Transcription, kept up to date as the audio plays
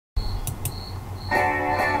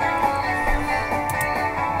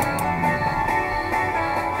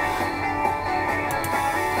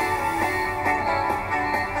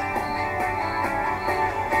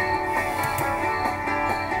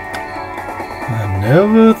I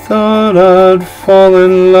never thought I'd fall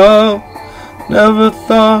in love. Never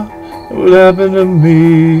thought it would happen to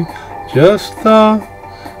me. Just thought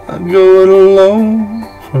I'd go it alone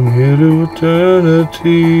from here to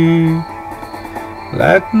eternity.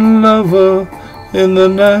 Latin lover in the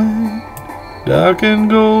night, dark and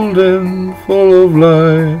golden, full of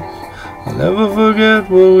life. I'll never forget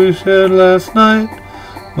what we shared last night,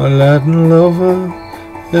 my Latin lover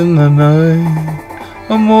in the night.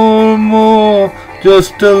 More,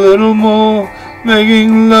 just a little more,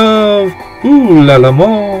 making love, ooh la la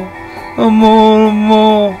more.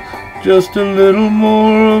 More, just a little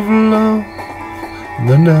more of love in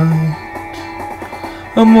the night.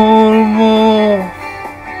 More,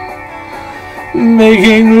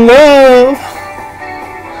 making love,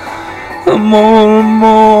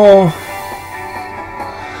 more,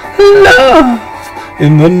 love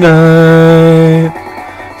in the night.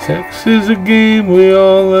 Sex is a game we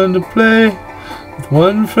all learn to play, with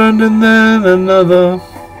one friend and then another,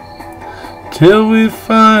 till we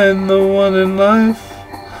find the one in life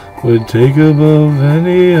we'd take above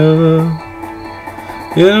any other.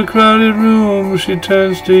 In a crowded room she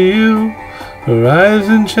turns to you, her eyes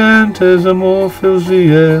enchant as a more fills the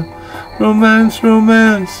air. Romance,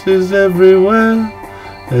 romance is everywhere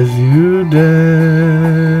as you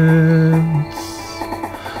dance.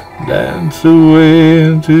 Dance away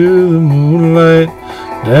into the moonlight,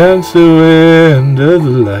 dance away under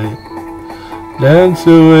the light, dance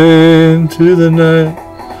away into the night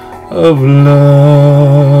of love.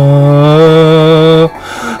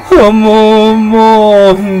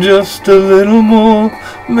 More, just a little more,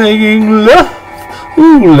 making love,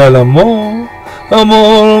 ooh la la more.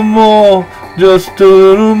 More, just a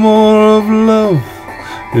little more of love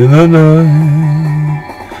in the night.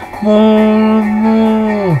 More,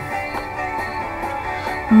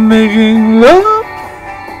 making love,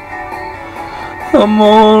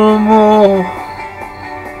 more,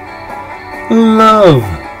 love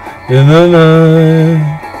in the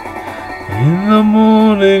night. In the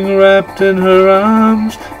morning, wrapped in her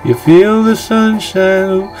arms, you feel the sunshine,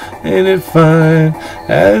 ooh, ain't it fine,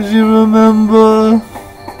 as you remember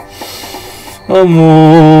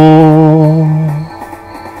more.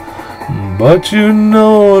 But you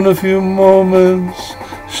know in a few moments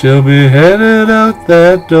she'll be headed out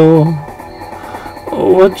that door.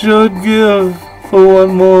 Oh, what you'd give for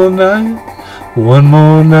one more night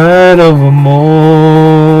of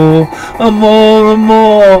more.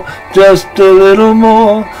 More, just a little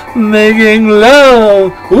more, making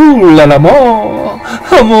love, ooh la la more.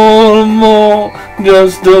 More,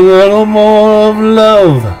 just a little more of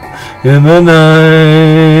love in the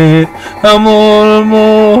night. More,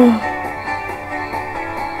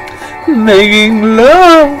 making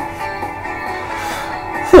love,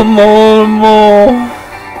 more,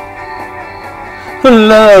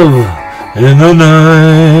 love in the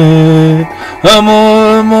night.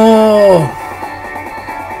 More,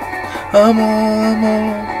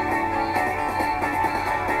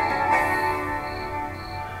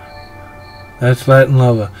 That's Latin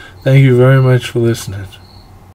Lover. Thank you very much for listening.